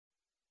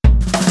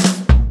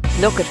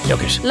Look it.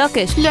 Look it. Look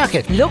it. Look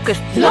it. Look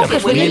it. Look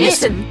it. Will you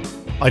listen?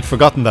 I'd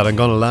forgotten that. I'm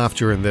going to laugh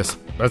during this.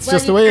 That's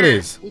just the way it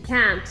is. You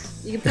can't.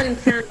 You can put in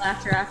canned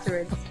laughter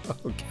afterwards.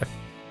 Okay.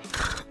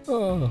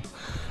 Oh.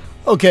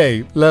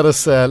 Okay, let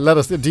us.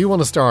 Do you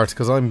want to start?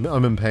 Because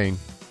I'm in pain.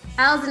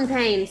 Al's in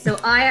pain, so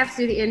I have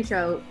to do the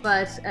intro,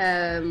 but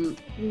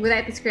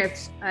without the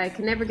script, I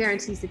can never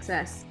guarantee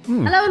success.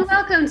 Hello and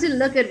welcome to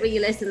Look It, Will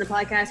You Listen, the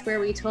podcast where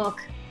we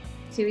talk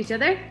to each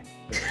other.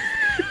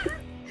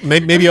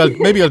 Maybe I'll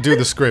do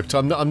the script.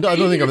 I don't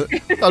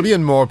think I'll be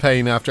in more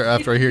pain after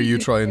I hear you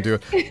try and do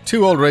it.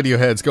 Two old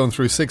radioheads going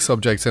through 6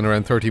 subjects in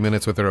around 30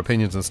 minutes with their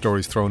opinions and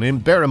stories thrown in.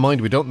 Bear in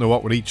mind we don't know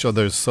what each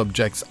other's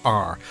subjects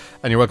are,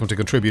 and you're welcome to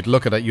contribute.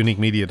 Look at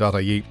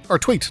uniquemedia.ie or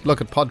tweet Look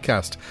at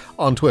Podcast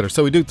on Twitter.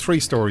 So we do 3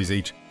 stories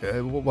each.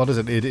 What is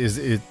it? It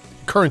is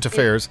current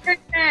affairs,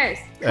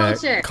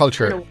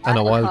 culture, and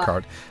a wild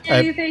card.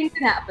 Anything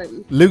could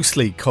happen.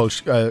 Loosely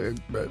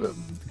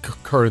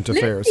current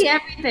affairs. Loosely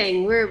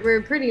everything.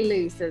 We're pretty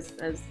loose as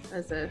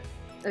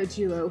a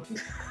duo.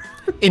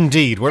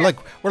 Indeed, we're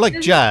like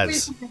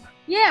jazz.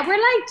 Yeah, we're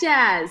like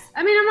jazz.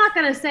 I mean, I'm not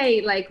gonna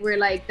say like we're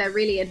like the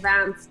really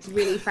advanced,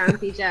 really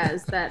fancy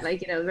jazz that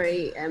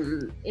very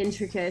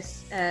intricate,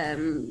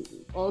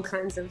 all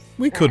kinds of.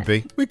 We could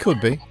be.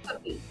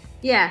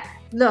 Yeah,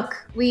 look,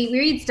 we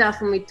read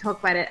stuff and we talk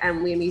about it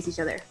and we amuse each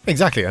other.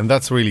 Exactly, and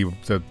that's really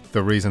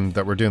the reason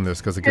that we're doing this,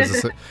 because it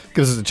gives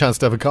us a chance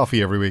to have a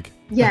coffee every week.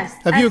 Yes.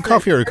 Have you a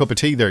coffee or a cup of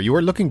tea there? You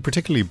are looking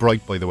particularly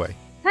bright, by the way.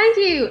 Thank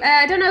you.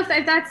 I don't know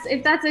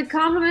if that's a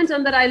compliment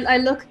on that I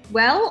look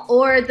well,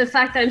 or the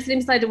fact that I'm sitting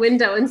beside the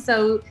window and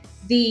so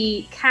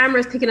the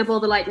camera's picking up all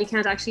the light and you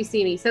can't actually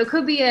see me. So it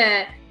could be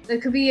a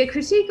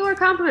critique or a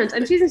compliment.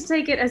 I'm choosing to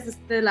take it as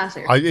the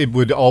latter. It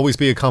would always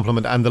be a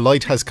compliment, and the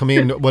light has come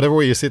in, whatever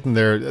way you're sitting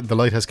there, the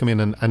light has come in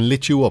and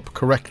lit you up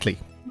correctly.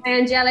 My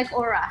angelic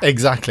aura.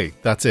 Exactly,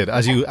 that's it,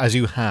 as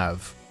you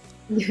have.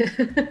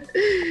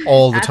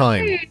 All the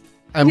time.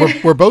 And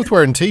we're both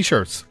wearing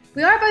t-shirts.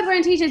 We are both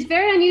wearing t-shirts.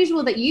 Very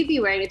unusual that you'd be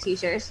wearing a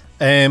t-shirt.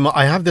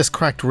 I have this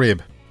cracked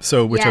rib.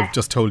 Which I've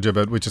just told you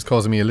about, which is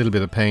causing me a little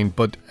bit of pain.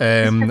 But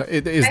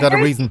is that a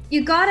reason?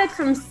 You got it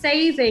from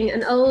saving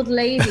an old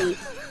lady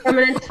from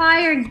an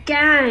entire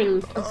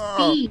gang of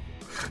thieves,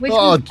 which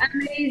was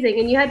amazing.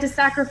 And you had to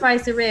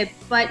sacrifice a rib,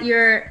 but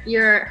you're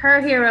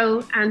her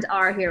hero and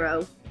our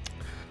hero.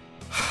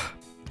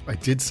 I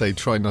did say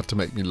try not to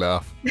make me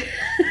laugh.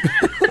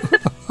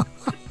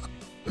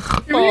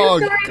 The real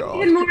story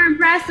is even more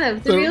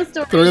impressive. The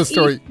real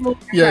story.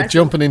 Yeah,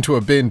 jumping into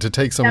a bin to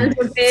take some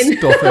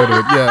stuff out of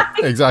it. Yeah,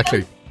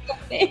 exactly.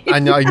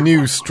 And I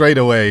knew straight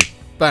away,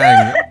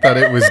 bang, that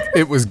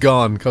it was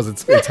gone, because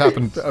it's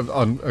happened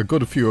on a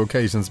good few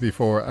occasions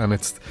before, and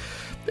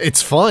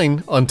it's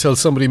fine until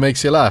somebody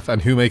makes you laugh.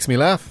 And who makes me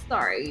laugh?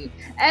 Sorry,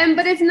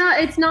 but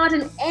it's not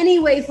in any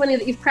way funny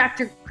that you've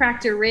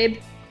cracked your rib.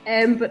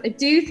 But I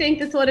do think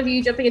the thought of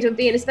you jumping into a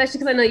bin, especially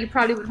because I know you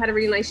probably would have had a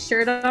really nice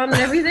shirt on and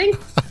everything.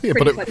 Yeah,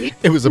 but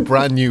it was a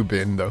brand new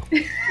bin, though.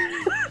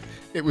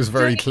 It was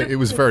very clean. It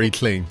was very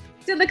clean.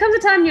 So there comes a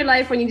time in your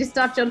life when you just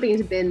stop jumping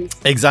into bins.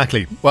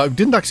 Exactly. Well, I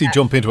didn't actually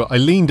jump into it. I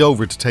leaned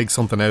over to take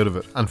something out of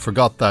it and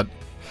forgot that.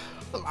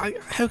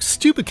 How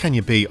stupid can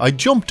you be? I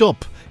jumped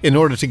up in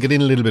order to get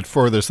in a little bit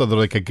further so that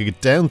I could get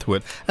down to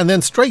it, and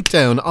then straight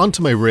down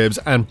onto my ribs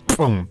and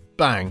boom,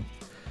 bang.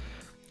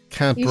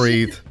 Can't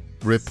breathe.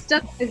 Rip.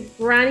 Stuck the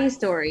granny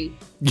story.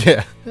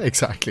 Yeah,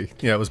 exactly.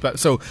 Yeah, it was bad.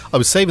 So I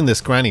was saving this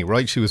granny,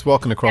 right? She was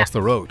walking across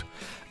the road.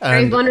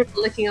 Very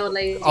vulnerable looking old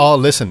lady. Oh,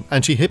 listen,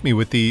 and she hit me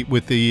with the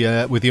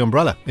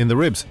umbrella in the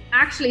ribs.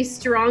 Actually,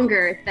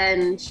 stronger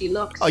than she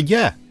looked.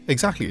 Yeah,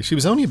 exactly. She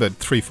was only about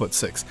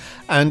 3'6",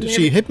 and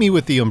she hit me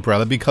with the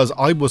umbrella because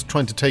I was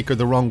trying to take her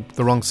the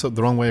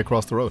wrong way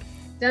across the road.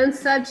 Don't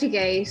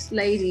subjugate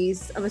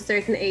ladies of a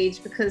certain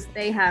age because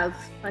they have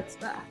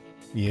chutzpah.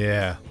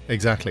 Yeah,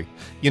 exactly.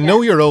 You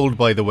know you're old,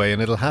 by the way,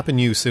 and it'll happen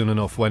you soon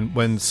enough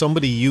when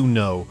somebody you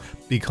know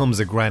becomes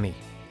a granny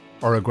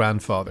or a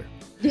grandfather.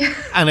 Yeah.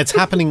 And it's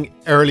happening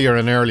earlier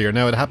and earlier.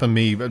 Now, it happened to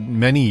me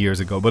many years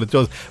ago, but it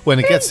does when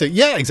it gets to...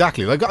 Yeah,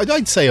 exactly. Like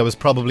I'd say I was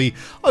probably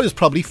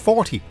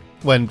 40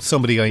 when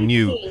somebody I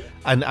knew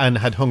and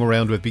had hung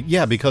around with me.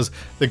 Yeah, because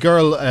the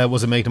girl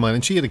was a mate of mine,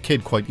 and she had a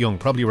kid quite young,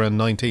 probably around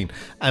 19.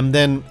 And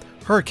then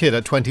her kid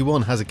at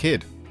 21 has a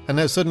kid, and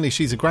now suddenly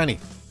she's a granny.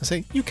 I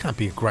say, you can't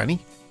be a granny.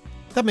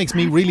 That makes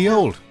me really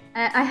old.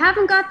 I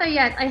haven't got there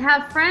yet. I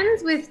have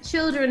friends with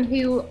children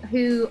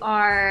who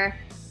are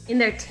in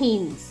their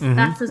teens. Mm-hmm.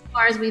 That's as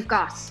far as we've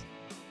got.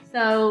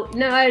 So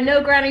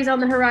no grannies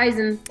on the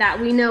horizon that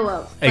we know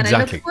of. But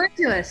exactly. I look forward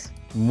to it.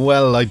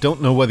 Well, I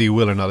don't know whether you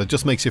will or not. It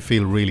just makes you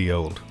feel really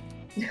old.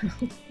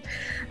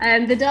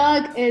 The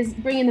dog is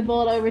bringing the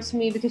ball over to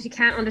me because she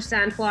can't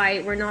understand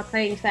why we're not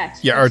playing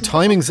fetch. Yeah, our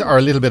timings are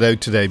a little bit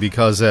out today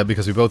because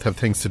we both have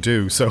things to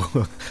do. So,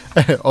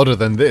 other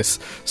than this,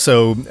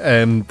 so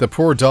the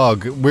poor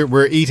dog,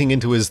 we're eating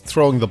into his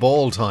throwing the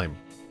ball time.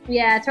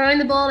 Yeah, throwing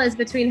the ball is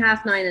between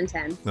 9:30 and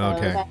 10. So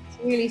okay, that's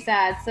really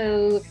sad.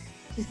 So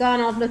She's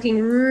gone off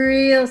looking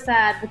real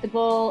sad with the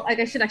ball. Like,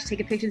 I should actually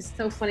take a picture. It's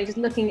so funny, just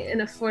looking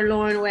in a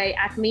forlorn way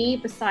at me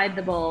beside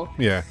the ball.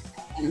 Yeah.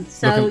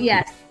 So,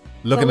 yes.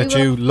 Looking at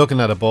you, looking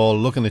at a ball,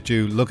 looking at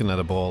you, looking at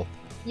a ball.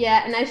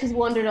 Yeah, and now she's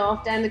wandered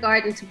off down the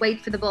garden to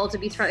wait for the ball to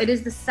be thrown. It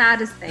is the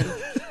saddest thing.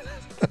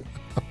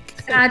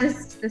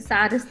 The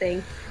saddest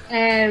thing.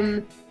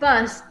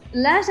 But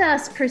let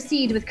us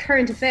proceed with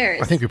current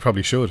affairs. I think we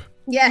probably should.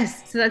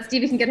 Yes, so that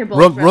Stevie can get her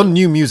ball. Run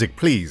new music,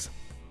 please.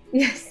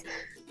 Yes.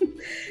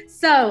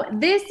 So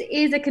this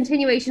is a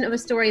continuation of a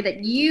story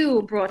that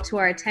you brought to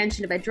our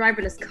attention about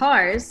driverless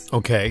cars.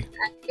 Okay.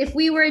 If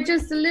we were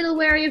just a little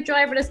wary of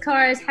driverless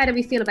cars, how do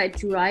we feel about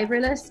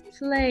driverless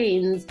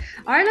planes?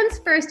 Ireland's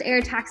first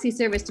air taxi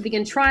service to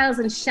begin trials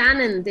in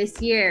Shannon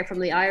this year from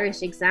the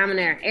Irish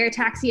Examiner. Air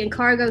taxi and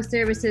cargo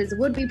services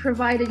would be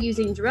provided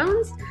using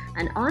drones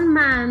and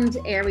unmanned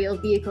aerial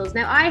vehicles.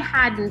 Now, I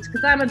hadn't,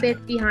 because I'm a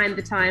bit behind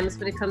the times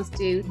when it comes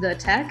to the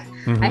tech,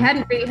 I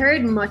hadn't really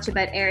heard much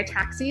about air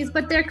taxis,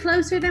 but they're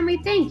closer than we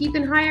think. You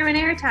can hire an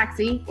air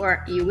taxi,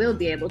 or you will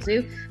be able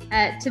to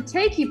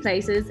take you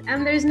places,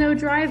 and there's no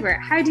driver.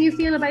 How do you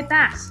feel about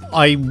that?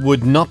 I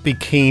would not be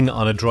keen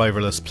on a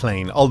driverless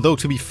plane, although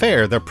to be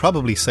fair, they're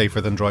probably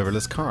safer than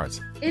driverless cars.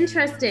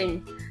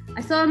 Interesting.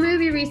 I saw a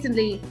movie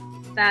recently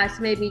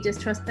that made me just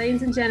trust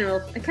planes in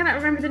general. I cannot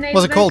remember the name.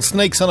 Was of it called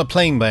Snakes on a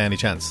Plane by any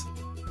chance?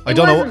 I It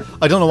don't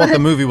wasn't. know what the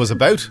movie was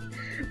about.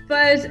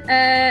 But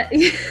That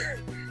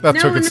no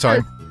took one its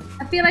knows. time.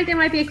 I feel like there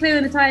might be a clue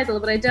in the title,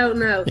 but I don't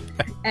know.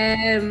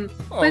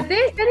 But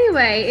this,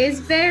 anyway, is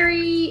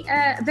very,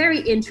 very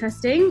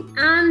interesting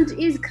and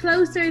is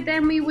closer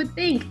than we would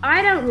think.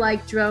 I don't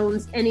like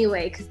drones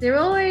anyway, because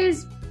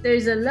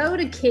there's a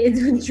load of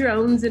kids with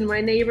drones in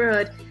my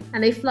neighborhood,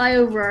 and they fly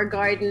over our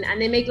garden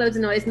and they make loads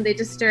of noise and they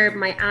disturb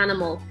my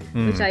animal,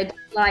 which I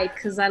don't like,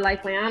 because I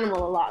like my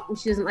animal a lot and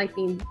she doesn't like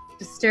being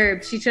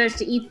disturbed. She tries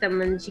to eat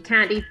them and she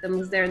can't eat them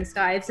because they're in the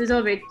sky. It's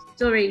all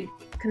very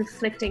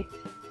conflicting.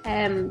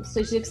 So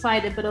she's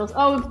excited, but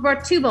also, we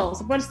brought 2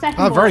 balls. I brought a second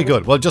ball. Very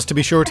good. Well, just to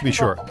be sure.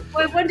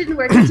 Well, one didn't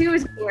work, 2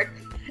 was work.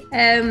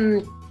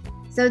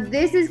 So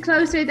this is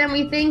closer than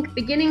we think,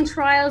 beginning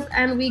trials,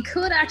 and we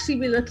could actually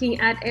be looking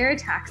at air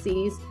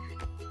taxis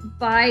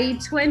by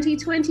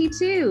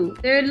 2022.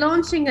 They're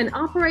launching an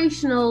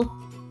operational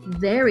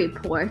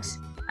Veriport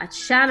at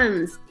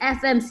Shannon's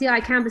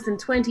FMCI campus in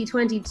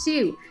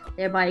 2022,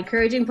 thereby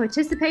encouraging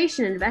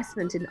participation and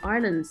investment in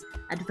Ireland's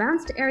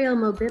advanced aerial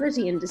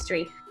mobility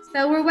industry.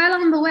 So we're well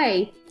on the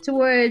way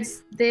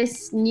towards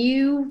this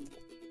new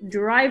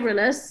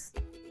driverless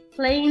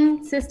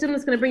plane system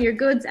that's going to bring your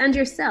goods and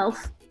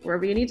yourself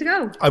wherever you need to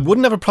go. I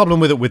wouldn't have a problem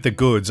with it with the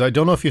goods. I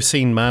don't know if you've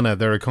seen Mana.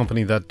 They're a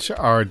company that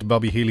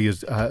Bobby Healy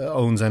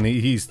owns, and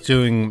he's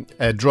doing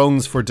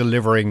drones for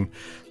delivering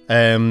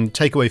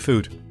takeaway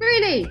food.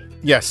 Really?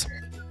 Yes.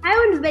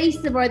 How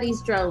invasive are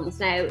these drones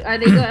now? Are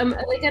they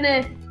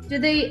gonna? Do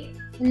they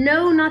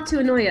know not to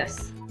annoy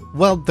us?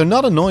 Well, they're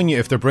not annoying you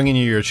if they're bringing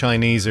you your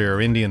Chinese or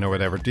your Indian or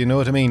whatever. Do you know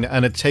what I mean?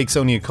 And it takes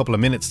only a couple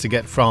of minutes to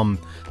get from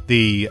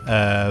the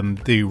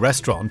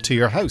restaurant to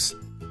your house.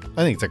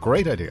 I think it's a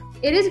great idea.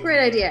 It is a great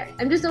idea.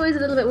 I'm just always a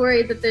little bit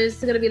worried that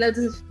there's going to be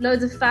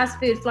loads of fast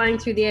food flying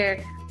through the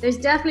air. There's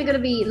definitely going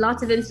to be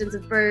lots of incidents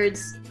of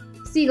birds,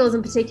 seagulls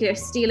in particular,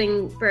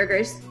 stealing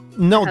burgers.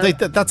 No,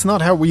 that's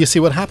not how. You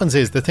see, what happens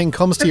is the thing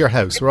comes to your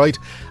house, right,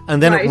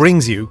 and then Right. it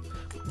rings you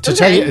to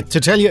Okay.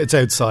 tell you it's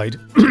outside.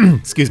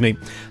 Excuse me,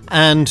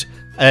 and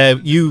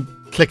you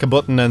click a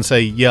button and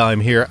say, "Yeah,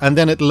 I'm here," and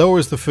then it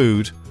lowers the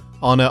food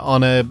on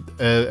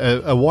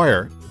a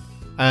wire.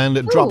 And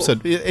it drops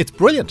it. It's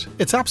brilliant.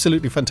 It's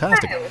absolutely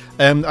fantastic.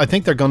 I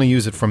think they're going to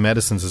use it for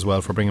medicines as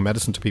well, for bringing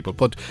medicine to people.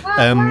 But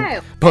wow.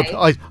 but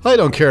Okay. I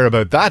don't care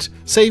about that.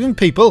 Saving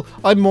people.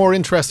 I'm more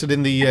interested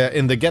in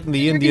the getting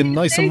the Indian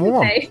nice and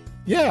warm.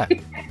 Yeah.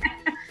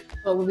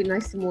 Well, it would be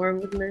nice and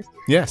warm, wouldn't it?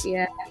 Yes.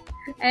 Yeah.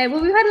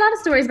 Well, we've had a lot of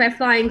stories about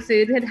flying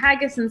food. We had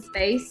haggis in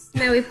space.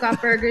 Now we've got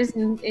burgers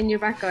in your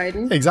back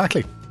garden.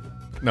 Exactly.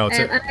 No, it's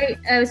it. And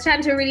I was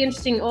chatting to a really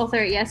interesting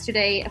author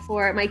yesterday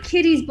for my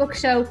kiddies book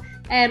show,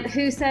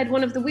 who said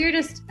one of the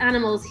weirdest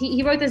animals.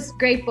 He wrote this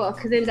great book.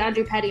 His name's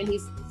Andrew Petty, and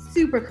he's a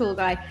super cool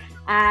guy.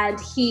 And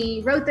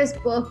he wrote this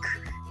book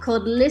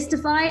called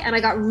Listify, and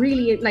I got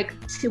really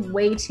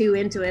way too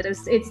into it.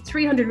 It's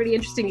 300 really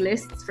interesting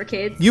lists for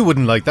kids. You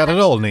wouldn't like that at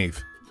all,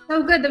 Neve.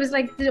 So good. There was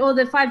all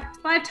the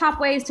five top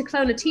ways to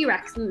clone a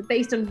T-Rex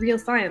based on real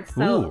science.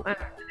 So Ooh. I'm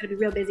going to be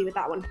real busy with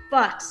that one.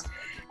 But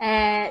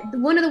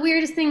one of the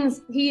weirdest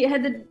things, he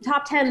had the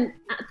top 10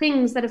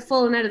 things that have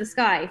fallen out of the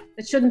sky,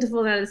 that shouldn't have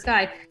fallen out of the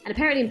sky. And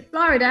apparently in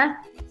Florida,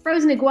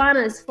 frozen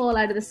iguanas fall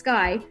out of the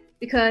sky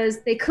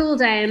because they cool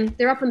down,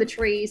 they're up in the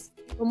trees,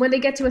 and when they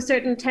get to a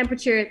certain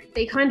temperature,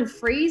 they kind of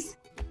freeze,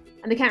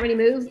 and they can't really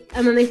move,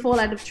 and then they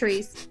fall out of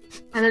trees,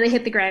 and then they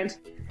hit the ground.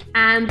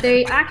 And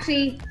they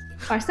actually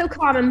are so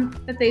common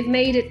that they've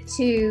made it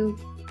to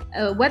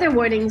weather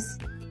warnings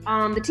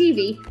on the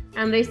TV,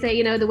 and they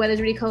say, the weather's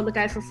really cold, look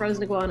out for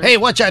frozen iguanas. Hey,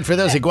 watch out for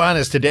those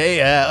iguanas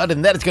today. Other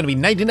than that, it's going to be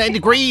 99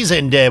 degrees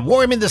and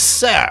warm in the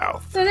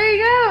south. So there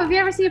you go. If you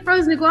ever see a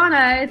frozen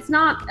iguana, it's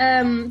not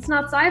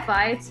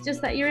sci-fi. It's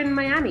just that you're in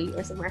Miami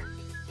or somewhere.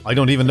 I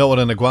don't even know what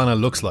an iguana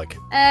looks like.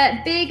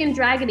 Big and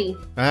dragony.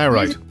 Ah,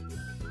 right.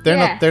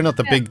 They're not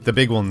the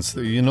big ones.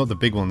 You know the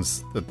big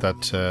ones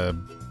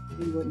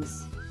Big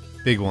ones.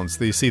 big ones.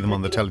 You see them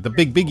on the telly.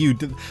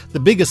 The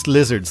biggest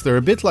lizards. They're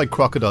a bit like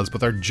crocodiles,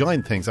 but they're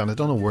giant things, and I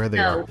don't know where they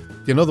are.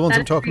 You know the ones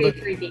I'm talking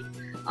about? Creepy.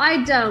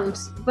 I don't,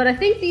 but I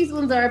think these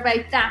ones are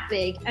about that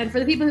big. And for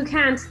the people who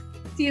can't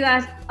see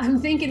that, I'm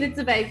thinking it's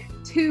about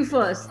 2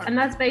 foot, and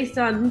that's based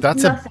on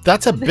that's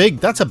a big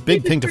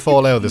thing to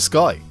fall out of the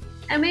sky.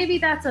 And maybe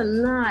that's a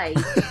lie.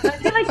 But I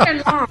feel like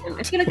they're long.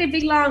 I feel like they're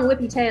big, long,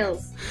 whippy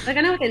tails. Like,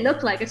 I know what they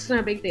look like. I just don't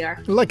know how big they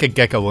are. Like a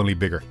gecko, only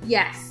bigger.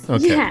 Yes.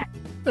 Okay. Yeah.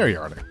 There you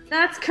are. There.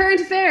 That's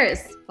Current Affairs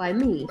by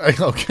me.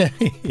 Okay.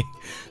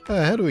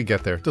 How do we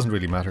get there? It doesn't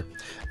really matter.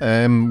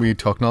 We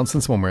talk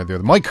nonsense one way or the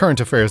other. My Current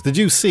Affairs. Did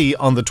you see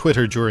on the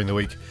Twitter during the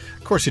week?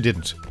 Of course you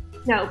didn't.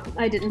 No,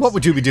 I didn't. What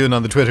would you be doing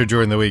on the Twitter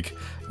during the week?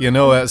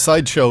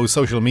 Sideshow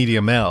Social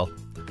Media Mel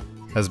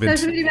has been...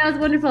 Social Media Mel is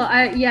wonderful.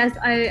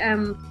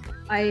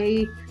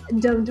 I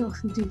don't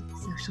often do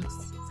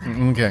socials.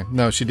 Sorry. Okay.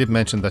 No, she did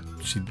mention that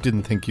she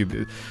didn't think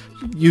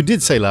you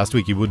did say last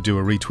week you would do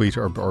a retweet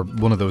or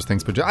one of those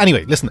things. But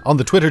anyway, listen, on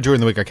the Twitter during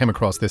the week I came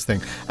across this thing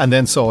and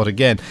then saw it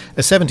again.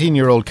 A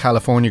 17-year-old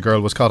California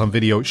girl was caught on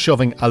video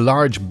shoving a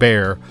large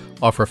bear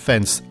off her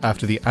fence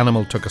after the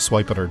animal took a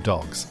swipe at her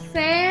dogs.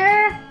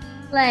 Fair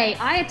play.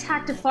 I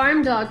attacked a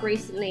farm dog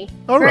recently.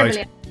 All right.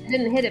 I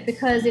didn't hit it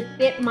because it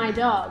bit my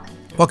dog.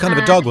 What kind of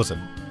a dog was it?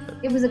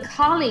 It was a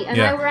collie, and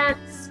I ran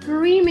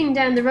screaming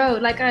down the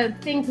road like a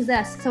thing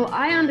possessed. So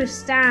I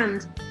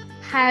understand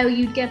how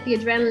you'd get the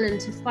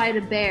adrenaline to fight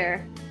a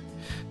bear.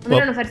 I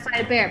don't know if I'd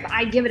fight a bear, but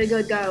I'd give it a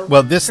good go.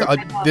 Well, this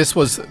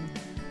was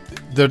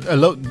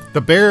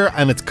the bear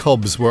and its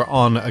cubs were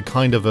on a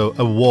kind of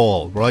a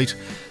wall, right,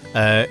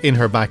 in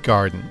her back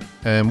garden.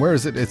 Where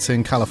is it? It's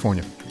in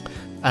California.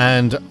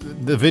 And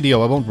the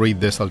video, I won't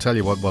read this. I'll tell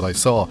you what I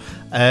saw.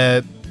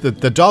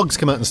 The dogs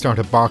came out and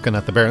started barking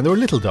at the bear, and they were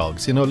little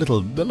dogs,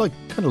 little, like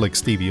kind of like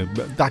Stevie,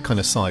 that kind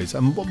of size,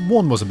 and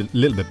one was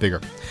little bit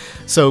bigger.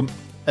 So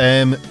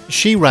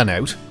she ran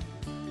out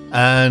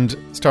and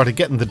started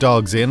getting the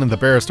dogs in, and the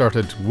bear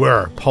started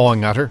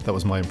pawing at her. That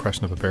was my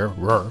impression of a bear.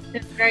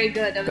 That's very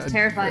good. That was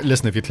terrifying.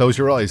 Listen, if you close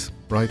your eyes,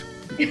 right?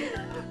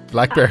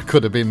 Black bear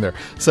could have been there.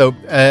 So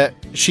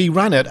she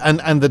ran out,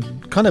 and the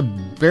kind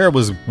of bear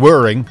was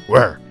whirring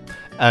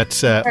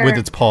at with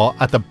its paw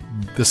at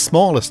the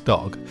smallest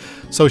dog.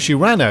 So she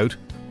ran out,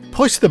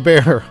 pushed the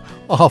bear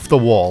off the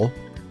wall,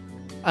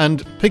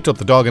 and picked up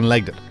the dog and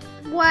legged it.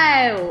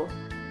 Wow.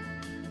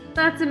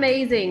 That's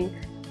amazing.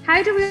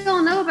 How do we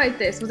all know about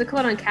this? Was it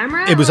caught on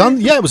camera? It was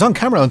on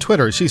camera on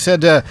Twitter. She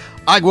said,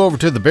 I go over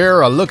to the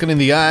bear, I'll look it in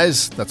the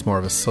eyes. That's more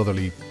of a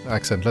southerly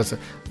accent.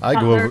 I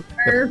go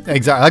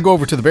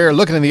over to the bear,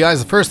 look it in the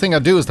eyes. The first thing I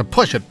do is to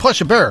push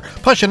a bear.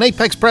 Push an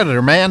apex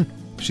predator, man,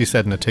 she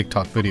said in a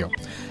TikTok video.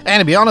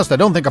 And to be honest, I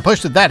don't think I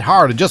pushed it that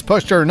hard. I just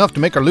pushed her enough to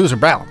make her lose her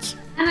balance.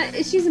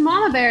 And she's a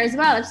mama bear as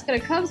well. If she's got a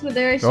cubs with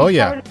her, she's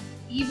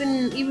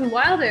even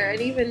wilder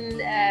and even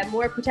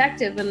more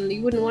protective, and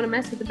you wouldn't want to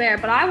mess with the bear.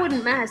 But I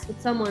wouldn't mess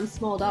with someone's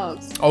small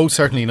dogs. Oh,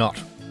 certainly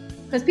not.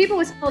 Because people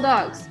with small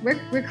dogs,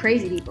 we're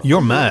crazy people. You're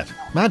mad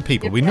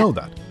people. We know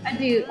that.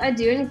 I'd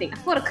do anything. I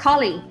fought a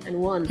collie and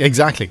won.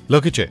 Exactly.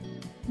 Look at you.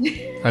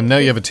 And now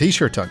you have a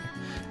T-shirt on.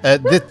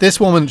 This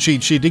woman, she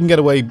didn't get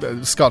away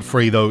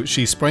scot-free though.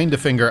 She sprained a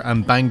finger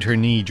and banged her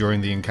knee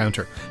during the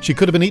encounter. She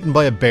could have been eaten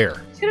by a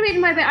bear. She could have been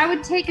eaten by a bear. I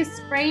would take a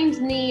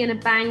sprained knee and a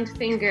banged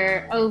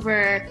finger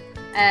over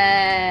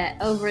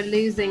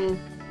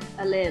losing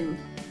a limb.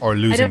 Or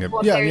losing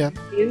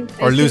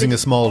Or losing a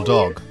small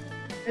dog.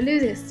 Or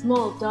losing a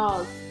small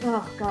dog.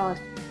 Oh God.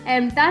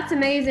 That's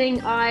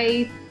amazing.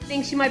 I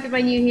think she might be my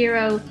new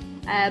hero.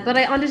 But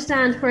I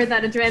understand where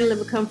that adrenaline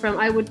would come from.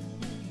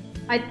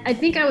 I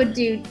think I would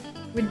do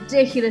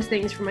ridiculous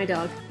things for my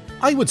dog.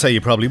 I would say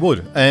you probably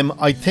would.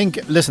 I think.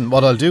 Listen,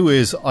 what I'll do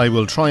is I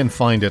will try and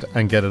find it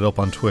and get it up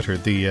on Twitter.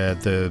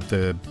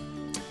 The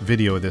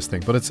video of this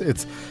thing, but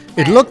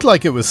it looked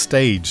like it was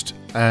staged.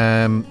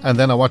 And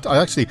then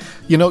I actually,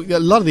 a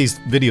lot of these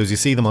videos you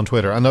see them on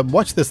Twitter, and I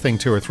watched this thing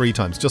 2 or 3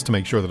 times just to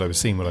make sure that I was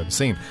seeing what I was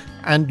seeing.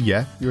 And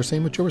yeah, you were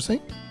seeing what you were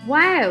seeing.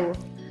 Wow,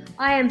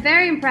 I am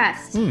very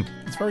impressed.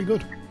 It's very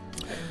good.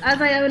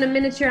 As I own a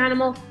miniature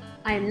animal,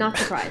 I am not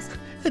surprised.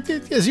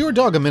 Is your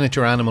dog a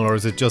miniature animal, or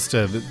is it just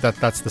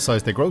that's the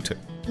size they grow to?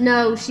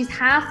 No, she's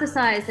half the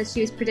size that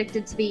she was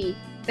predicted to be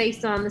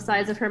based on the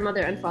size of her mother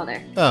and father.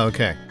 Oh,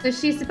 okay. So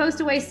she's supposed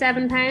to weigh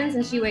 7 pounds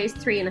and she weighs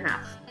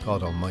 3.5.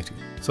 God almighty.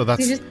 So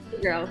that's... She's just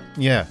a girl.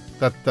 Yeah,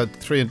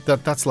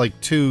 that's like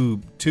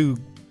two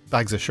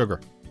bags of sugar.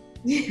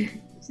 She's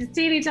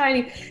teeny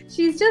tiny.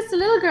 She's just a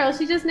little girl.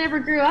 She just never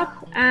grew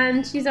up,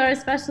 and she's our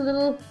special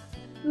little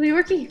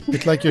Yorkie.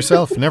 Bit like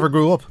yourself, never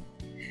grew up.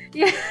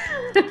 Yeah.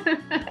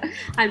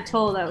 I'm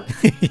tall though.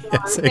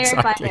 Yes,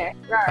 exactly.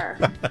 There.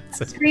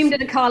 Screamed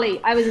at a collie.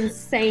 I was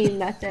insane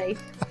that day.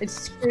 I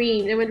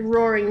screamed. I went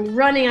roaring,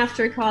 running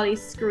after a collie,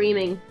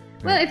 screaming.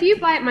 Well, if you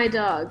bite my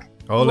dog,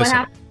 what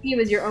happened to you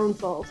is your own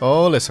fault.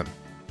 Oh, listen.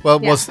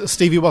 Well,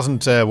 Stevie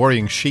wasn't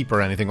worrying sheep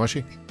or anything, was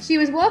she? She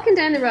was walking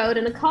down the road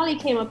and a collie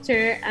came up to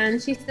her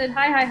and she said,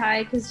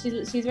 hi, because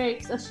she's very,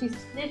 so she's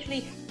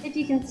literally, if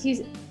you can,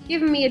 she's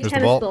giving me a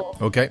tennis ball.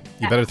 Okay,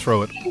 you better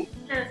throw it.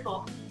 Tennis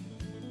ball.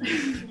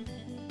 She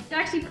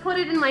actually put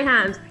it in my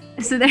hand.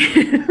 So there,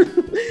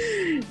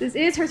 this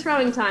is her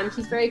throwing time.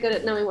 She's very good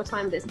at knowing what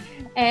time it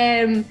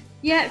is.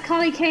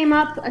 Collie came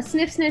up, a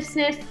sniff,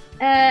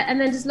 and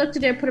then just looked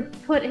at her,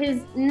 put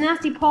his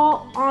nasty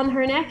paw on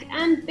her neck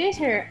and bit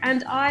her.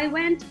 And I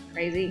went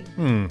crazy.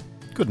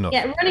 Good enough.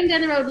 Yeah, running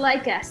down the road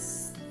like a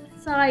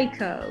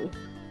psycho.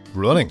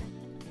 Running?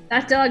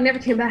 That dog never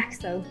came back,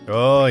 so.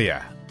 Oh,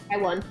 yeah. I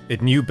won.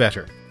 It knew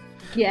better.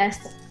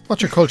 Yes.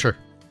 What's your culture?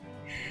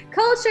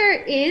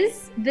 Culture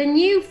is the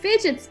new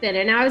fidget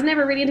spinner. Now, I was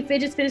never really into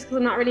fidget spinners because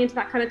I'm not really into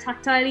that kind of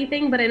tactile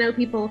thing, but I know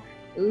people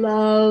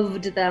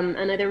loved them,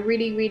 and they're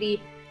really,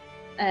 really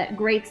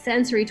great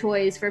sensory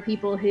toys for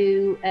people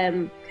who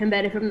can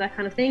benefit from that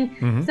kind of thing.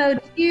 Mm-hmm. So,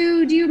 do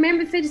you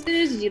remember fidget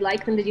spinners? Did you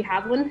like them? Did you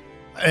have one?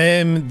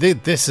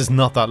 This is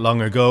not that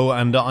long ago,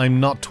 and I'm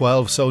not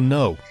 12, so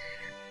no.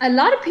 A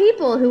lot of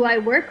people who I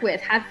work with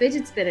have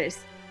fidget spinners.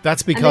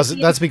 That's because in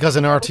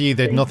RTE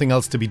they had nothing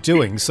else to be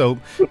doing. So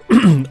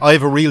I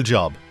have a real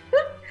job.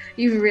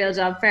 You have a real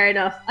job, fair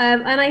enough.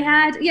 And I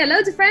had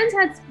loads of friends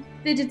had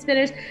fidget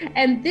spinners,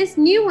 and this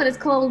new one is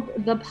called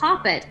the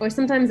Poppet, or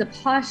sometimes a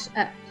posh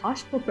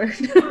pupper.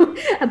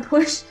 a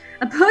push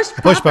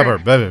popper.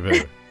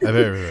 That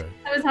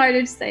was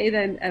harder to say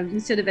than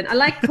it should have been. I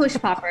like push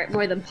popper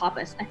more than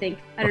poppet, I think.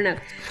 I don't know.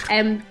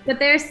 But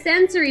they're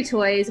sensory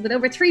toys with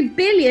over 3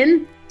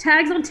 billion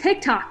tags on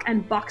TikTok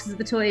and boxes of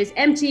the toys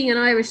emptying in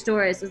Irish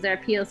stores as their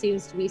appeal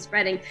seems to be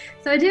spreading.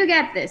 So I do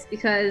get this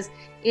because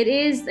it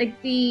is like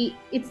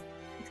it's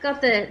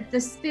got the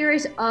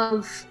spirit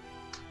of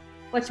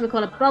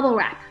whatchamacallit, bubble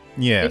wrap.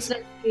 Yes. It's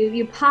like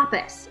you pop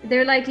it.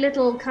 They're like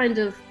little kind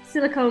of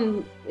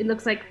silicone, it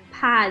looks like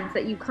pads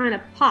that you kind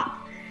of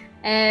pop.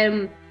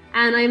 And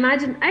I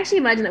actually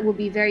imagine that would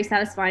be very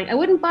satisfying. I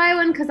wouldn't buy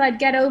one because I'd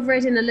get over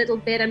it in a little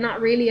bit. I'm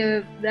not really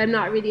a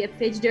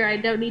fidgeter. I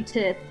don't need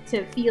to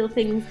feel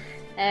things.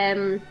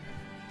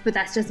 But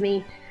that's just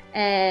me.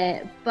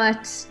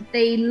 But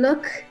they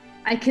look,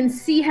 I can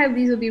see how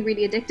these will be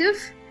really addictive.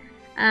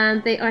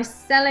 And they are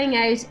selling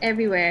out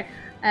everywhere.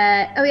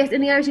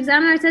 In the Irish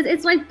Examiner it says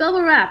it's like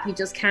bubble wrap. You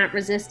just can't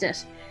resist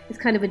it. It's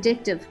kind of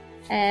addictive.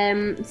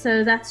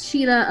 So that's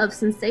Sheila of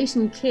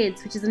Sensation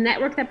Kids, which is a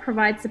network that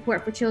provides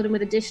support for children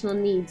with additional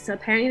needs. So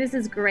apparently this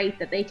is great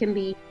that they can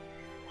be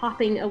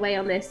popping away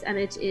on this, and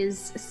it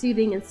is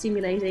soothing and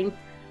stimulating,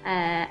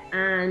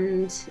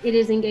 and it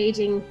is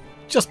engaging.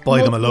 Just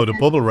buy them a load of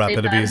bubble wrap,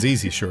 it'll be as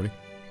easy, surely.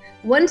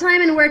 One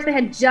time in work they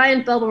had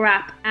giant bubble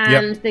wrap,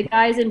 and the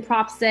guys in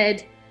props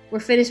said, "We're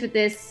finished with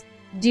this.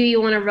 Do you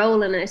want to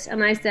roll in it?"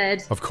 And I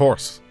said, "Of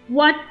course."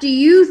 "What do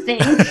you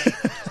think?"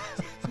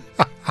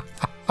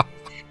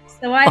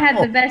 So I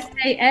had the best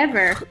day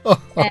ever.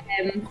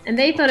 And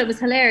they thought it was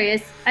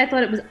hilarious. I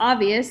thought it was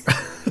obvious.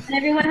 And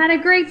everyone had a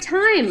great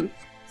time.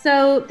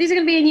 So these are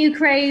going to be a new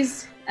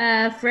craze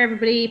for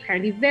everybody.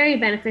 Apparently very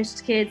beneficial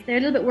to kids. They're a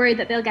little bit worried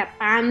that they'll get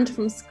banned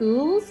from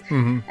schools.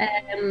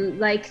 Mm-hmm.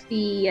 Like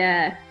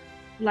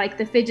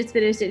the fidget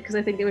spinners did, because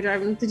I think they were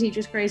driving the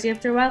teachers crazy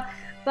after a while.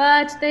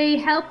 But they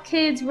help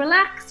kids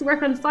relax,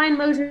 work on fine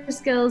motor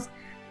skills,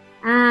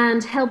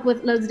 and help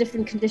with loads of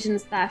different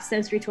conditions that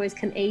sensory toys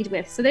can aid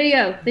with. So there you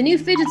go. The new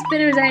fidget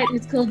spinner is out, and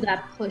it's called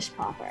that Push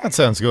Popper. That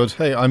sounds good.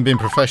 Hey, I'm being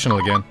professional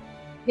again.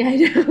 Yeah, I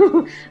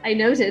know. I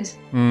noted.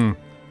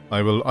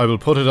 I will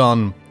put it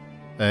on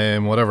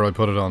whatever I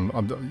put it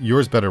on.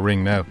 Yours better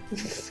ring now.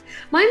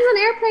 Mine's on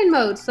airplane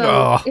mode.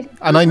 So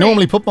and I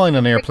normally put mine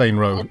on airplane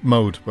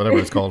mode, whatever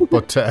it's called.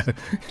 But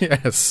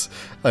yes,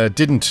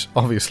 didn't,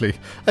 obviously.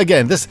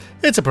 Again,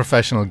 it's a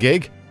professional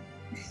gig.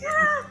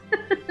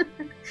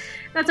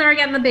 That's what we're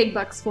getting the big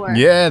bucks for.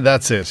 Yeah,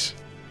 that's it.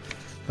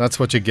 That's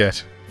what you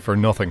get for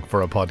nothing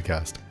for a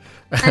podcast.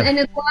 and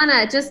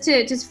iguana,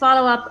 just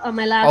follow up on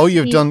my last. Oh,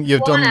 you've done.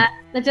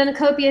 I've done a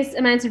copious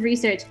amount of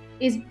research.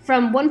 Is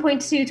from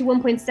 1.2 to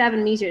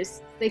 1.7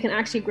 meters. They can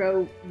actually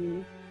grow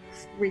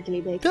really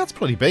big. That's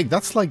pretty big.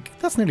 That's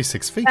nearly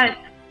 6 feet. That's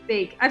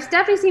big. I've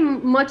definitely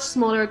seen much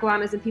smaller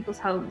iguanas in people's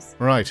homes.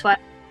 Right. But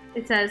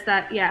it says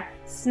that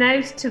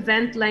snout to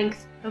vent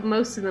length of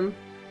most of them.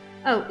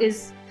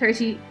 Is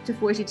 30 to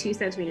 42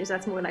 centimeters.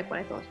 That's more like what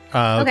I thought.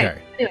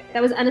 Okay. Anyway,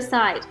 that was an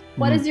aside.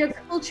 What is your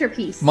culture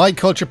piece? My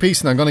culture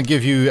piece, and I'm going to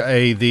give you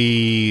I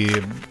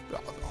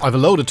have a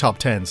load of top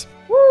 10s.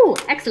 Woo!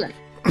 Excellent.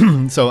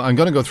 So I'm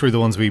going to go through the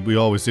ones we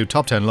always do.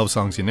 Top 10 love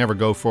songs you never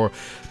go for.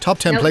 Top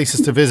 10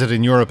 places to visit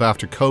in Europe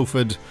after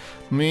COVID.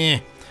 Meh.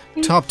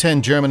 Top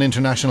 10 German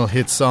international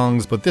hit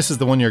songs, but this is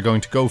the one you're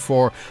going to go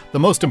for. The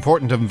most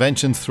important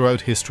inventions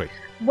throughout history.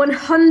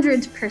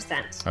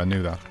 100%. I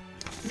knew that.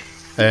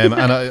 And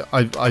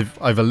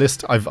I've a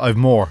list. I've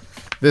more.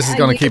 This is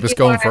going to keep us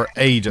going for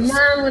ages.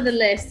 Man with a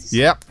list.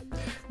 Yep.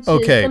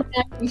 Okay. I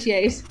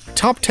appreciate.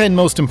 Top 10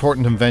 most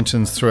important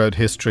inventions throughout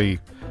history,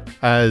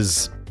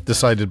 as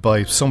decided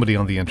by somebody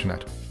on the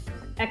internet.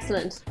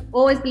 Excellent.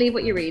 Always believe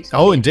what you read.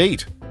 Oh,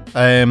 indeed.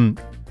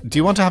 Do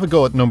you want to have a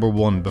go at number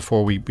 1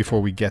 before we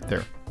get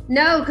there?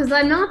 No, because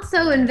I'm not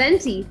so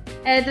inventy.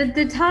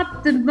 The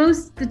top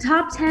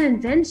 10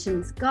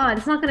 inventions. God,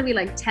 it's not going to be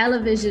like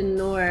television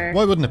or.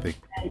 Why wouldn't it be?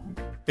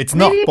 It's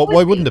not, but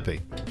why wouldn't it be?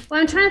 Well,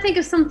 I'm trying to think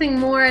of something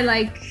more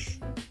like.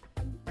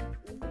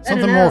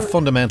 Something more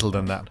fundamental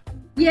than that.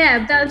 Yeah,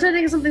 I'm trying to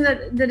think of something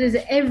that is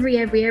every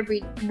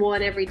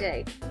one every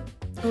day.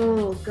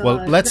 Oh God.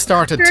 Well, let's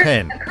start at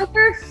 10. A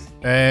cooker?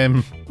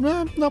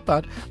 No, not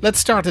bad. Let's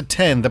start at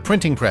 10. The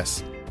printing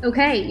press.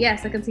 Okay,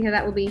 yes, I can see how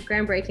that will be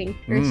groundbreaking.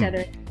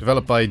 Earth-shattering.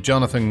 Developed by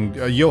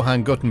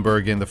Johann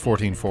Gutenberg in the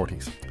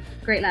 1440s.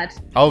 Great lad.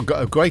 Oh,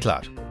 great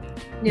lad.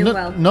 Knew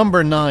well.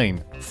 Number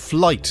 9.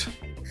 Flight.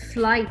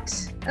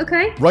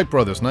 Okay. Wright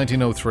Brothers,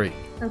 1903.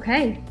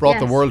 Okay. Brought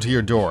the world to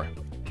your door.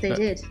 They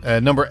did.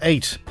 Number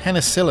 8.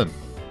 Penicillin.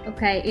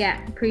 Okay,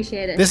 yeah,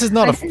 appreciate it. This is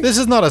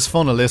not as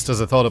fun a list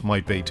as I thought it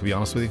might be, to be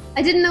honest with you.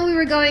 I didn't know we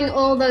were going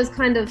all those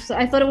kind of. So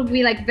I thought it would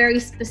be like very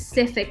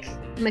specific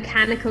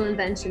mechanical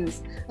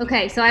inventions.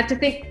 Okay, so I have to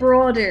think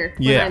broader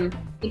when I'm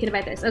thinking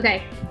about this.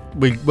 Okay.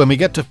 When we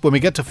get to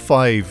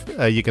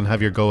 5, you can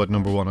have your go at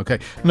number 1. Okay.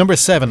 Number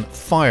 7.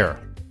 Fire.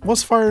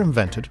 Was fire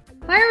invented?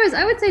 Fire was,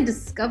 I would say,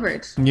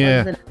 discovered.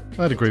 Yeah,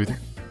 I'd agree with you.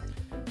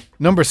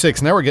 Number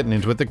 6. Now we're getting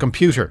into it. The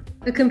computer.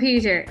 The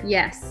computer.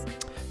 Yes.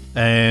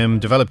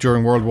 Developed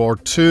during World War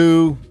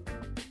II. Was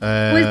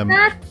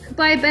that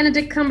by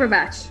Benedict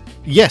Cumberbatch?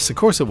 Yes, of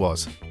course it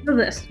was. Was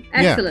it?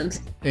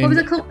 Excellent. Yeah. What was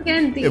it called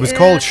again? It was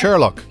called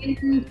Sherlock.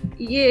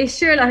 Yeah,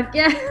 Sherlock,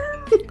 yeah.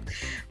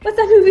 What's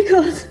that movie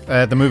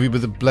called? The movie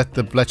with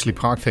the Bletchley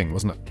Park thing,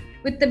 wasn't it?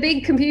 With the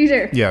big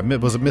computer. Yeah,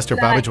 was it Mr.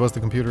 Babbage was the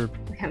computer?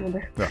 I can't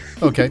remember. Yeah.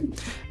 Okay.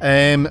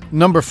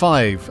 Number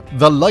 5,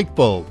 the light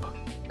bulb.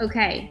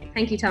 Okay,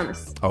 thank you,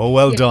 Thomas. Oh,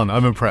 well done.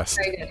 I'm impressed.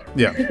 Very good.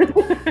 Yeah.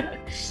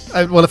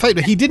 Well, in fact,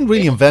 he didn't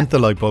really invent the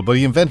light bulb, but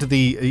he invented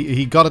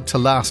he got it to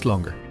last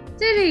longer.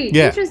 Did he?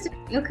 Yeah. Interesting.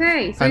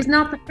 Okay, so he's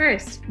not the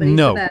first. But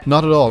No, he's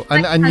not at all.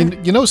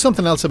 And you know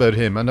something else about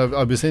him, and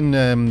I was in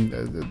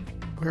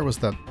where was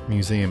that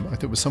museum? I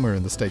think it was somewhere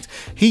in the States.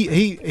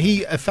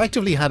 He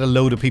effectively had a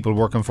load of people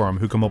working for him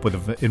who come up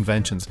with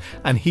inventions,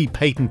 and he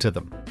patented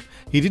them.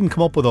 He didn't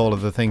come up with all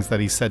of the things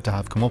that he's said to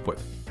have come up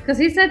with. Because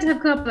he's said to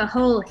have come up with a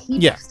whole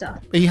heap of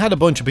stuff. He had a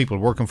bunch of people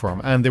working for him,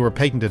 and they were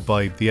patented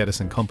by the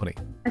Edison Company.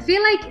 I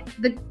feel like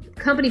the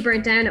company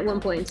burnt down at one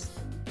point.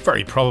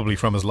 Very probably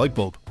from his light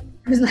bulb.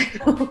 It was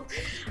like,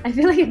 I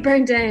feel like it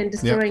burned down,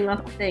 destroying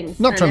lots of things.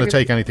 Not trying to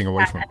take anything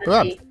away from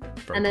him.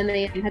 And then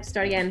they had to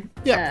start again.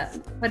 Yeah.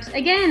 But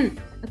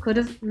again, I could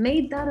have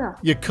made that up.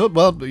 You could.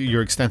 Well,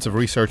 your extensive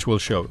research will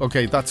show.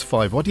 Okay, that's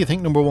 5. What do you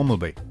think number 1 will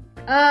be?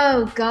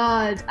 Oh,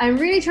 God. I'm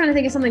really trying to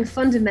think of something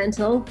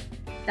fundamental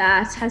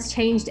that has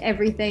changed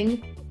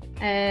everything.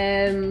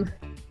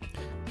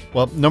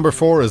 Well, number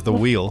 4 is the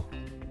wheel.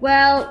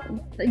 Well,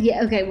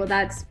 yeah, okay, well,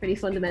 that's pretty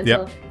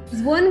fundamental. Yep.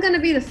 Is one going to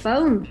be the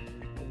phone?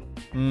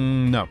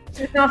 No.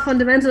 It's not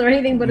fundamental or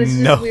anything, but it's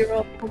just we were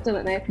all hooked on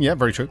it now. Yeah,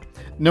 very true.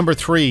 Number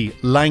 3,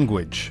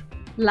 language.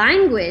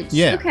 Language?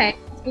 Yeah. Okay,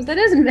 I suppose that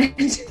is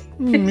invented.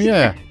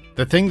 Yeah,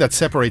 the thing that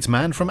separates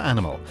man from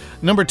animal.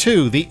 Number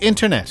 2, the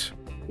internet.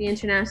 The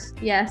internet,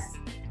 yes.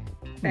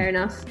 Fair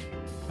enough.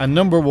 And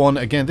number 1,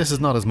 again, this is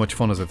not as much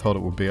fun as I thought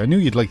it would be. I knew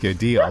you'd like the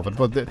idea of it,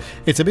 but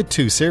it's a bit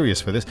too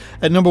serious for this.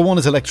 Number 1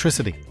 is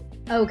electricity.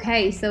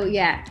 Okay, so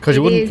yeah. Because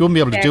you wouldn't be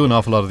able to do an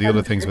awful lot of the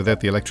other things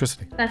without the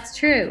electricity. That's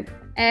true.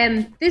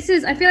 I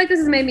feel like this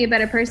has made me a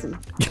better person.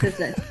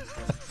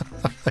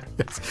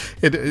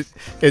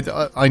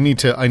 I need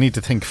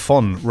to think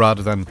fun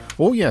rather than,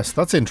 oh yes,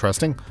 that's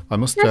interesting. I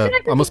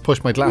must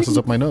push my glasses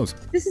up my nose.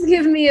 This has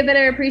given me a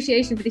better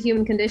appreciation for the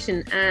human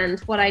condition and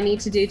what I need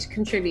to do to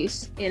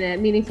contribute in a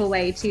meaningful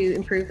way to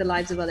improve the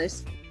lives of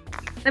others.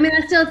 I mean,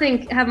 I still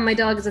think having my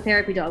dog as a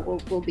therapy dog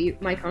will be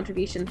my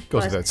contribution.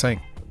 Goes without saying.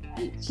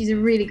 She's a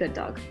really good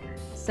dog.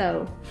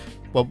 So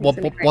well,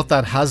 what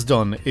that has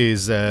done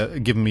is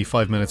given me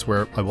 5 minutes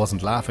where I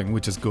wasn't laughing,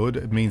 which is good.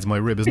 It means my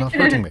rib is not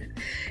hurting me.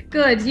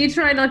 Good. You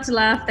try not to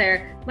laugh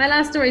there. My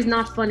last story is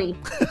not funny.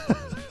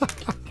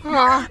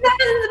 That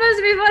isn't supposed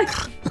to be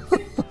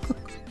funny.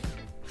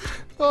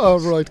 Oh,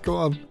 right. Go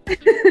on.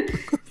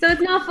 So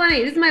it's not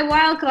funny. This is my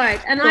wild card.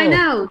 And I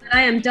know that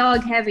I am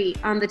dog heavy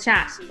on the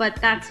chat, but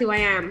that's who I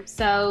am.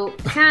 So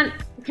can't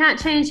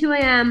change who I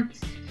am.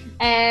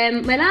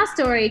 My last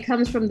story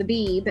comes from the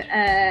Beeb.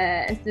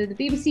 The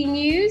BBC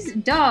News.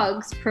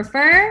 Dogs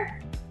prefer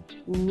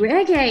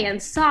reggae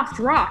and soft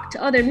rock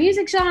to other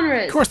music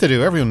genres. Of course they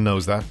do. Everyone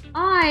knows that.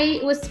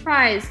 I was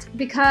surprised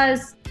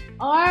because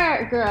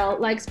our girl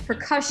likes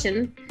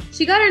percussion.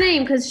 She got her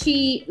name because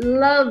she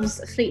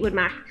loves Fleetwood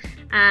Mac.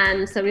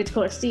 And so we had to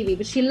call her Stevie.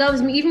 But she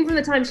loves me. Even from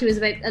the time she was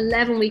about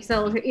 11 weeks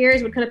old, her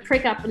ears would kind of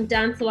prick up and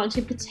dance along.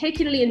 She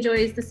particularly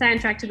enjoys the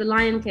soundtrack to The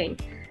Lion King.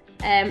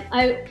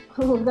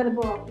 We've got a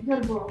ball. Throw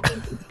the ball.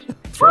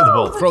 If I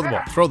won't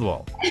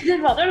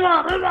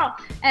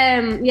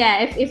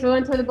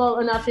throw the ball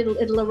enough,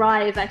 it'll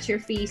arrive at your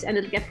feet and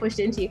it'll get pushed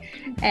into you.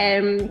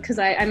 Because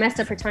I messed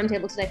up her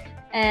timetable today.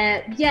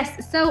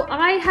 Yes, so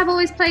I have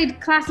always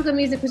played classical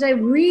music, which I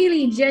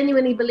really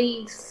genuinely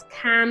believe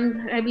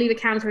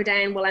it calms her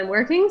down while I'm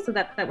working. So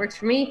that works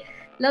for me.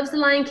 Loves The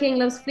Lion King,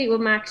 loves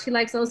Fleetwood Mac. She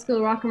likes old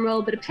school rock and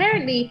roll, but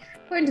apparently,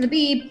 according to the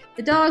Beeb,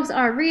 the dogs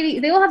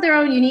they all have their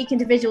own unique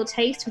individual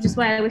taste, which is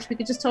why I wish we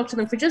could just talk to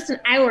them for just an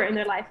hour in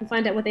their life and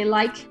find out what they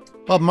like.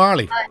 Bob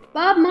Marley.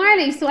 Bob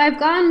Marley. So I've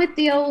gone with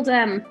the old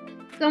reggae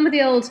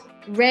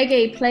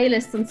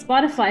playlists on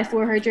Spotify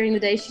for her during the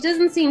day. She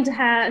doesn't seem to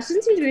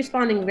be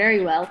responding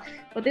very well,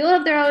 but they all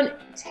have their own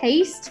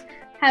taste.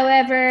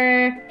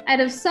 However, out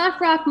of soft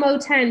rock,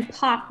 Motown,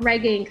 pop,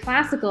 reggae, and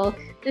classical,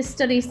 this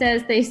study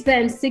says they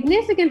spend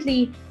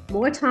significantly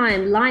more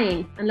time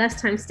lying and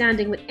less time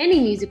standing when any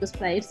music was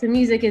played. So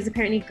music is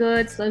apparently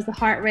good, slows the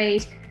heart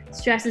rate,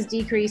 stress is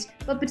decreased,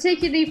 but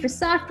particularly for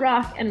soft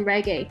rock and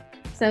reggae.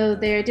 So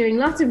they're doing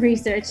lots of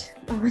research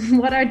on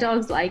what our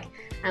dogs like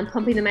and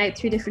pumping them out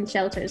through different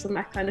shelters and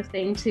that kind of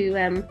thing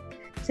to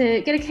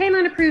get a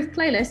canine approved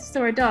playlist so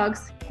our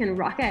dogs can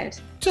rock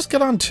out. Just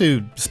get on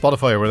to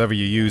Spotify or whatever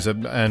you use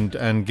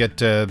and get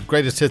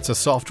greatest hits of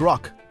soft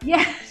rock.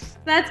 Yes,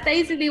 that's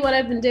basically what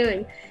I've been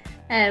doing.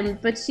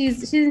 But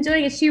she's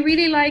enjoying it. She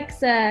really likes.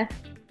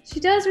 She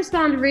does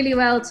respond really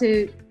well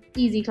to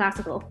easy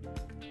classical.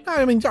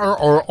 I mean,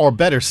 or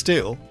better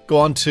still, go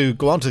on to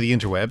the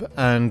interweb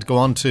and go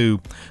on to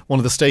one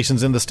of the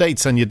stations in the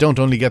States, and you don't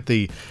only get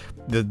the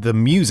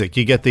music,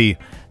 you get the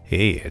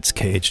hey, it's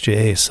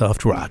KHJ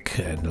soft rock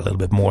and a little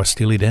bit more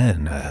Steely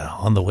Dan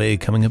on the way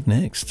coming up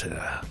next.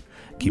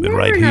 Keep it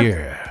right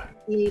here.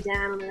 Steely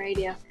Dan on the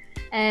radio.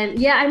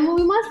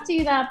 We must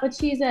do that, but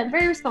she's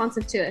very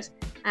responsive to it.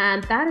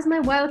 And that is my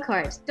wild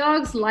card.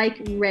 Dogs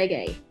like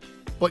reggae.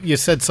 But you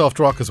said soft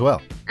rock as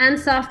well. And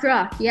soft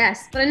rock,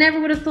 yes. But I never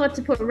would have thought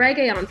to put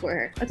reggae on for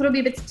her. I thought it would be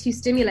a bit too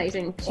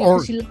stimulating. She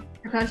loves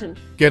percussion.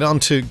 Get on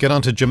to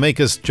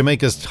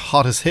Jamaica's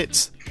hottest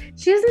hits.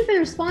 She hasn't been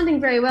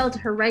responding very well to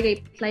her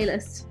reggae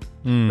playlist.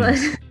 But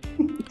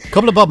a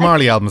couple of Bob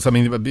Marley albums. I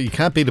mean, you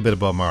can't beat a bit of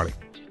Bob Marley.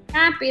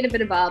 Can't beat a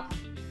bit of Bob.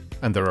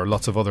 And there are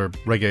lots of other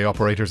reggae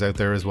operators out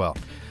there as well.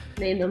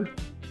 Name them.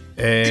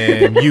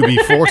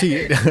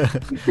 UB40.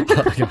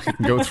 I can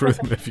go through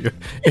them if you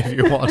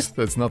want.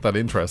 That's not that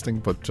interesting,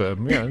 but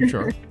yeah,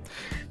 sure.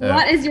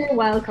 What is your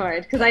wild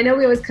card? Because I know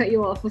we always cut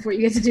you off before you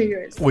get to do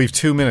yours. We've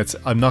 2 minutes.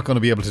 I'm not going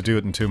to be able to do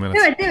it in 2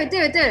 minutes. Do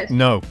it.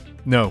 No.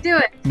 Do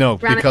it. No,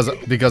 because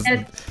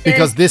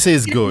this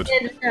is good.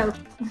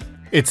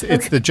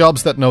 It's the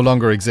jobs that no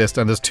longer exist,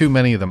 and there's too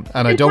many of them,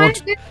 and I don't want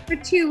to do it for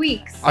 2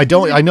 weeks. I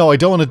know I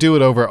don't want to do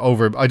it over.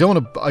 I don't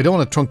want to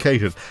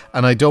truncate it,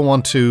 and I don't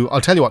want to.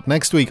 I'll tell you what.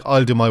 Next week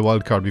I'll do my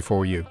wild card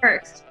before you.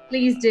 First,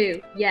 please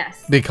do.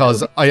 Yes.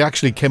 Because I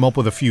actually came up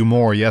with a few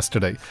more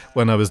yesterday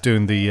when I was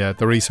doing the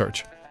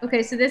research.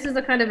 Okay, so this is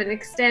a kind of an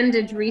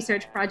extended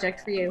research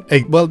project for you.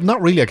 Well,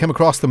 not really. I came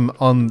across them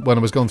when I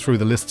was going through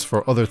the lists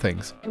for other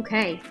things.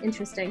 Okay,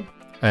 interesting.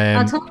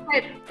 I'll talk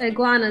about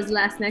iguanas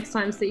less next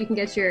time so that you can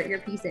get your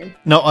piece in.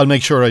 No, I'll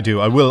make sure I do.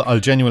 I'll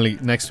genuinely,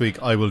 next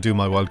week, I will do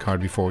my wild card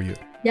before you.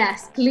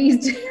 Yes,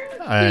 please do.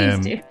 Please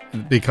do.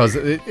 Because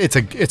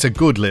it's a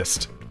good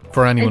list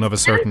for anyone of a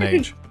certain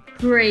age.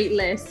 Great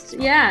list,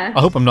 yeah. I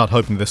hope I'm not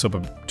hyping this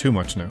up too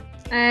much now.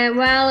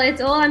 Well,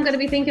 it's all I'm going to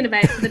be thinking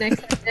about for the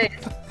next 2 days.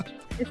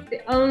 It's the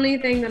only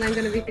thing that I'm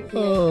going to be thinking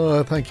about.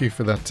 Oh, thank you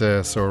for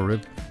that, sore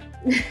rib.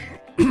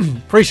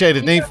 Appreciate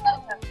it, Niamh.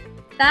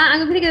 I'm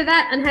going to think of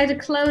that and how to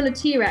clone a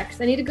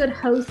T-Rex. I need a good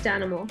host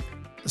animal.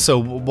 So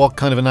what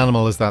kind of an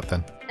animal is that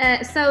then?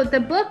 So the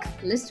book,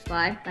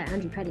 Listify by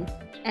Andrew Petty,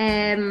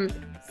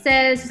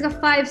 says it's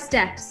got 5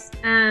 steps.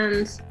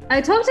 And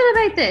I talked to him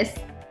about this.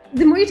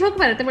 The more you talk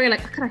about it, the more you're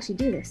like, I could actually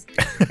do this.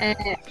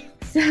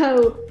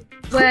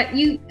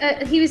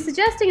 He was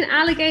suggesting an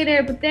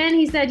alligator, but then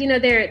he said,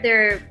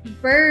 their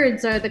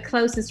birds are the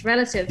closest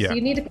relatives. Yeah. So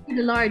you need to find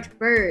a large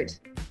bird.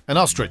 An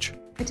ostrich.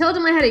 I told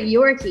him I had a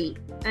Yorkie,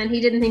 and he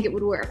didn't think it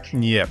would work.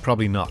 Yeah,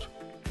 probably not.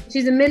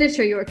 She's a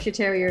miniature Yorkshire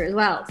Terrier as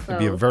well. So. It'd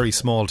be a very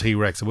small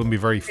T-Rex. It wouldn't be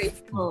very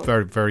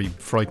very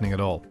frightening at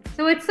all.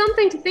 So it's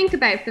something to think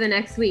about for the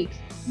next week.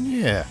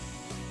 Yeah.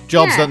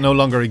 Jobs that no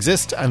longer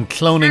exist and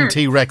cloning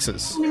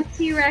T-Rexes. Cloning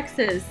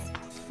T-Rexes.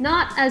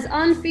 Not as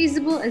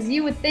unfeasible as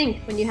you would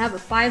think when you have a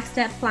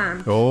 5-step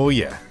plan. Oh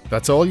yeah,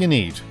 that's all you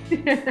need.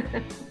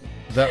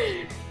 That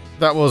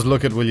was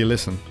Look It, Will You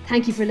Listen?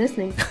 Thank you for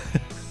listening.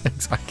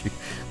 Exactly.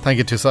 Thank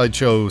you to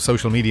Sideshow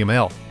Social Media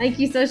Mel. Thank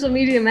you, Social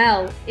Media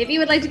Mel. If you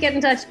would like to get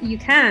in touch, you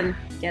can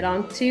get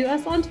on to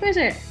us on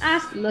Twitter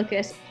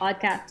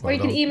 @LookItPodcast. Or you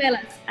can email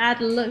us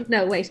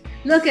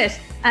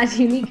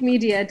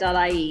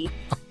lookit@uniquemedia.ie.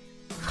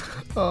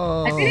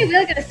 Oh. I really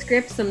will get a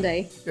script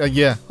someday.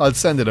 Yeah, I'll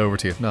send it over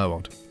to you. No, I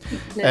won't.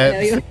 No,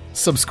 you won't.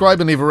 Subscribe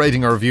and leave a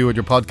rating or review at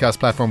your podcast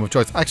platform of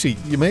choice. Actually,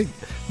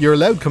 you're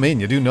allowed to come in.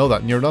 You do know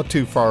that, and you're not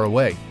too far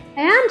away.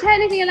 I am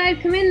technically allowed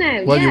to come in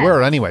now. Well, you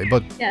were anyway,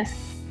 but yes.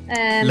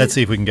 Let's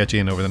see if we can get you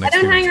in over the I next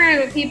don't few hang weeks. around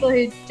with people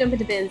who jump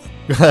into bins.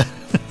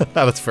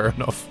 That's fair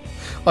enough.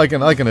 I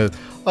can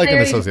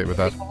associate with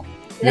that.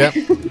 Yeah.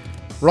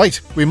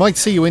 Right, we might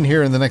see you in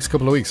here in the next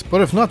couple of weeks,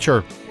 but if not,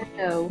 sure,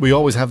 No. we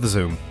always have the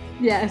Zoom.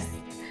 Yes.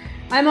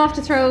 I'm off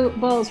to throw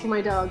balls for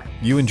my dog.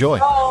 You enjoy.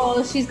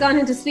 Oh, she's gone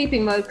into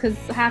sleeping mode because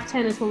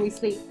 10:30 is when we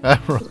sleep.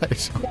 Right.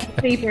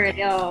 Sleep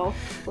early. Oh.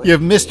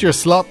 You've missed your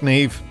slot,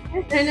 Neve.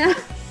 I know.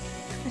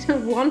 I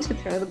don't want to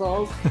throw the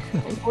balls.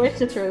 I'm forced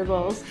to throw the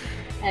balls.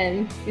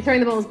 Throwing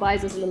the balls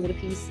buys us a little bit of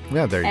peace.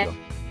 Yeah, there you go.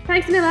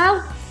 Thanks,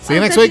 Al. See you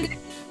next week.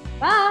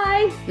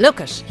 Bye. Look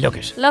it. Look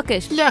it. Look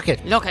it. Look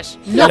it. Look it.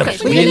 Look Look it.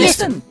 it. Will you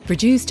listen?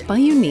 Produced by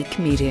Unique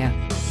Media.